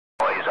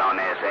on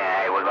this, and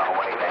hey, we're going to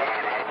wave a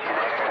hand at you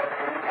there.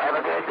 Have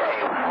a good day.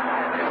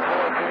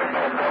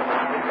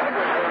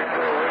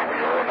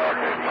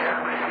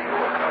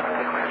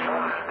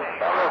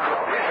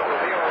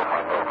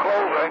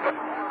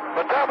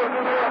 But that was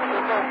an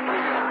afternoon to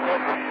you,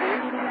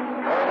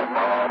 oh,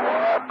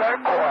 BarbWire, back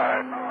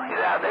quiet.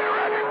 He's out there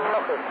running.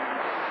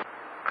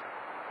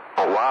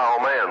 Oh, wow,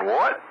 man,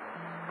 what?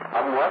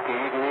 I'm lucky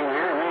you can even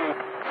hear me.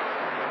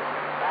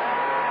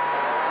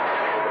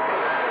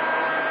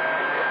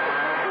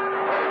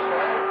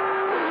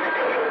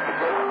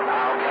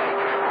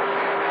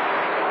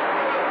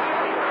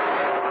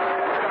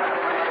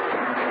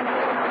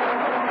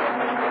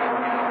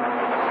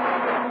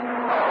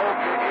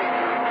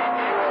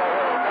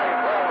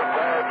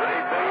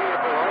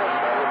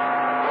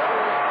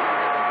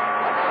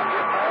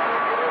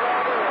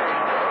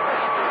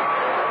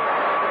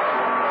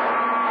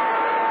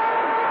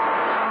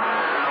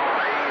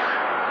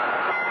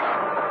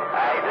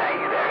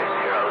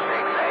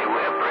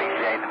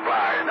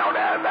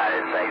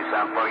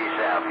 Something for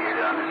yourself, you're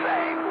doing the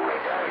same.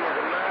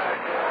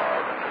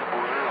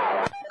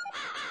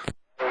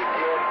 Hey,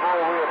 kid, boy,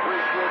 we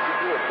appreciate you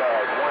good,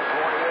 dog.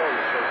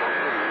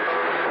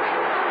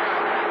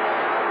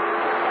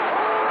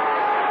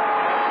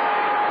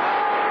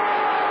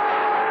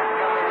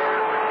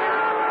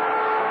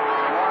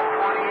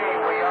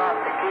 128, we off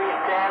the key,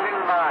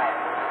 standing by.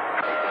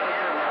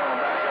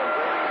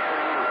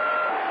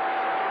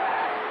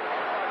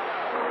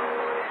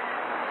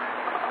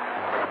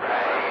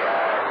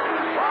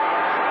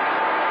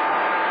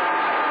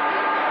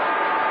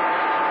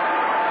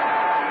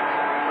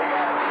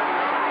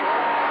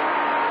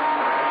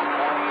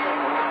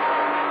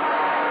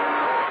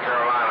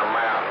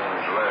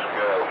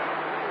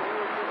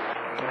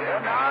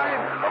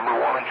 Number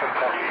 1 and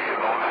 240, you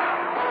know now.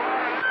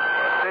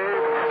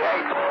 Okay,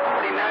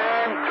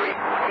 49,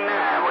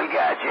 349, we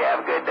got you.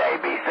 Have a good day.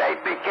 Be safe,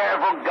 be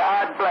careful.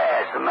 God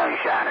bless, the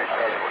MoonShiner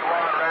says.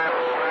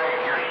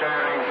 You're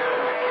sounding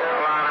good in the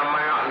Carolina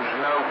Mountains,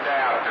 no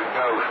doubt. The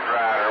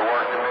GhostRider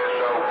working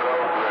this old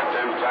Cobra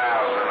 2000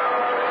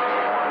 on it.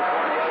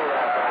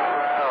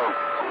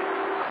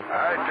 All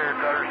right, there,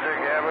 Cutter Stick.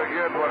 Have a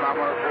good one. I'm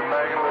going to sit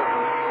back and listen.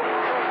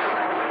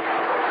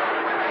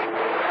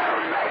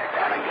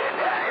 Sounding good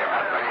down here,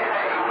 my friend.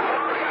 Hey, we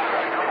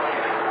appreciate it.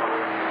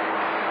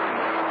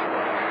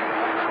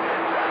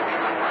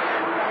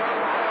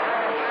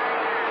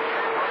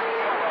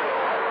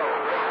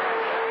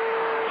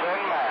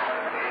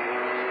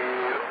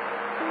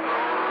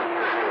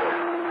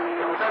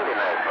 Sunday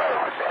night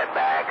folks, that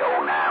back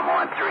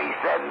 0913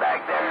 sitting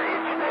back there,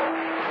 isn't it?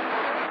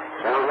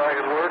 Sounds like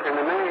it's working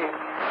to me.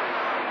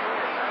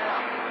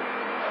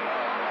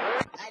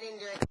 I didn't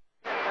do it.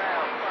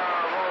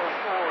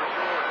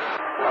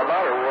 How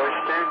about it,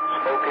 Washington?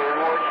 Spokane,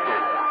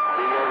 Washington.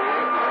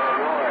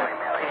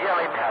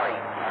 Jelly Belly.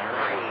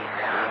 Please,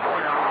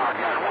 what's on?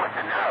 Just want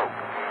to know.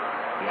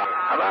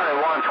 How about it,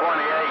 128?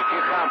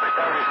 You come for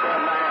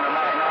 37 man or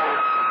nothing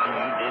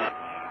else?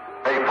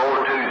 Hey, 420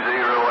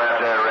 out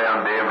there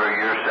around Denver,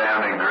 you're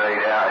sounding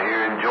great out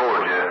here in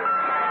Georgia.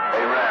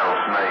 Hey,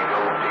 Rattlesnake,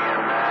 old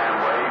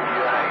 10-9, wave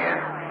you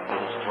hanging.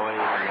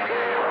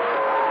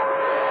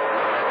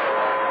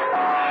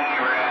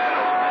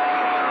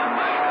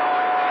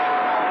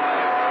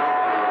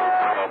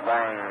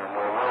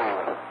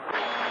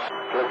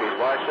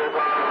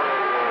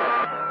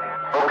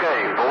 Okay,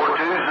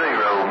 420,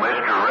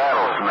 Mr.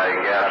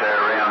 Rattlesnake out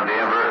there around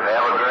Denver.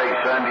 Have a great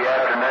Sunday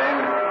afternoon.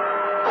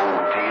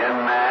 Old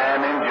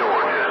 10-9 in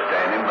Georgia,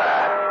 standing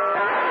by.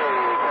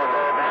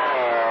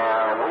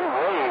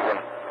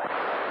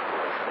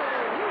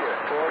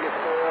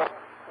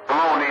 Come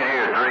on in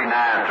here,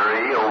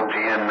 393, old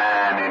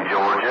 10-9 in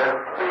Georgia.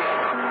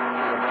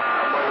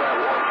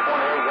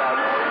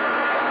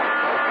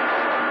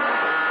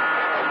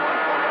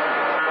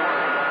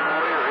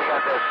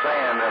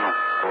 Sand in them.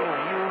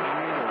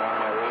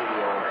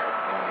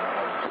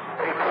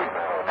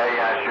 Hey,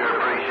 I sure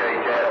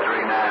appreciate that,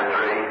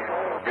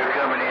 393. You're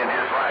coming in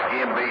just like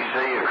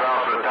NBC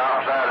across the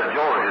top side of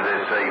Georgia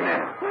this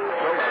evening.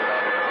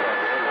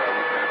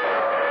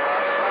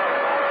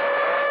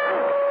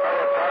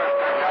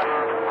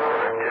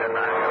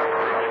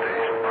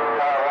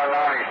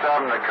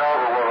 Something to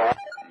cover with a...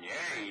 Yeah,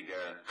 he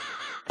does.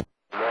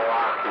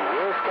 Milwaukee,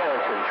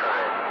 Wisconsin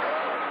train.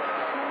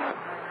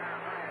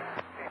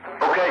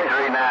 Okay,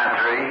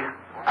 393.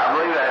 I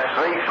believe that's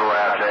Cecil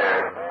out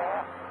there.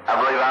 I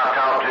believe I've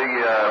talked to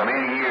you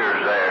many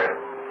years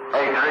there.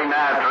 Hey,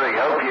 393,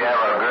 hope you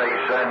have a great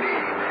Sunday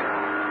evening.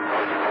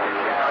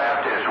 Shout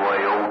out this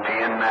way, old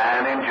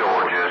 10-9 in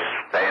Georgia,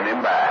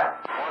 standing by.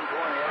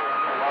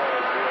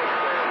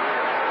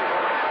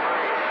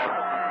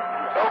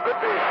 No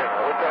condition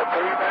with that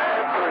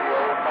 393,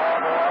 old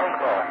BarbWire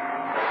call.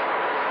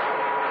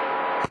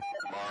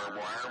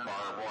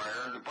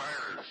 BarbWire, the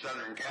pirate,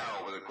 Southern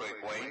Cal with a quick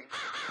wait.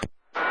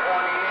 I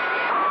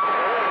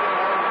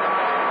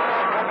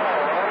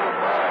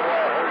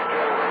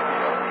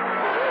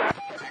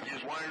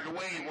just wanted to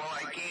wave while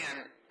I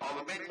can. All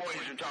the big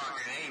boys are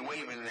talking. Hey,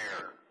 waving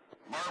there.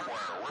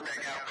 BarbWire. We're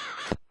back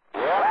out.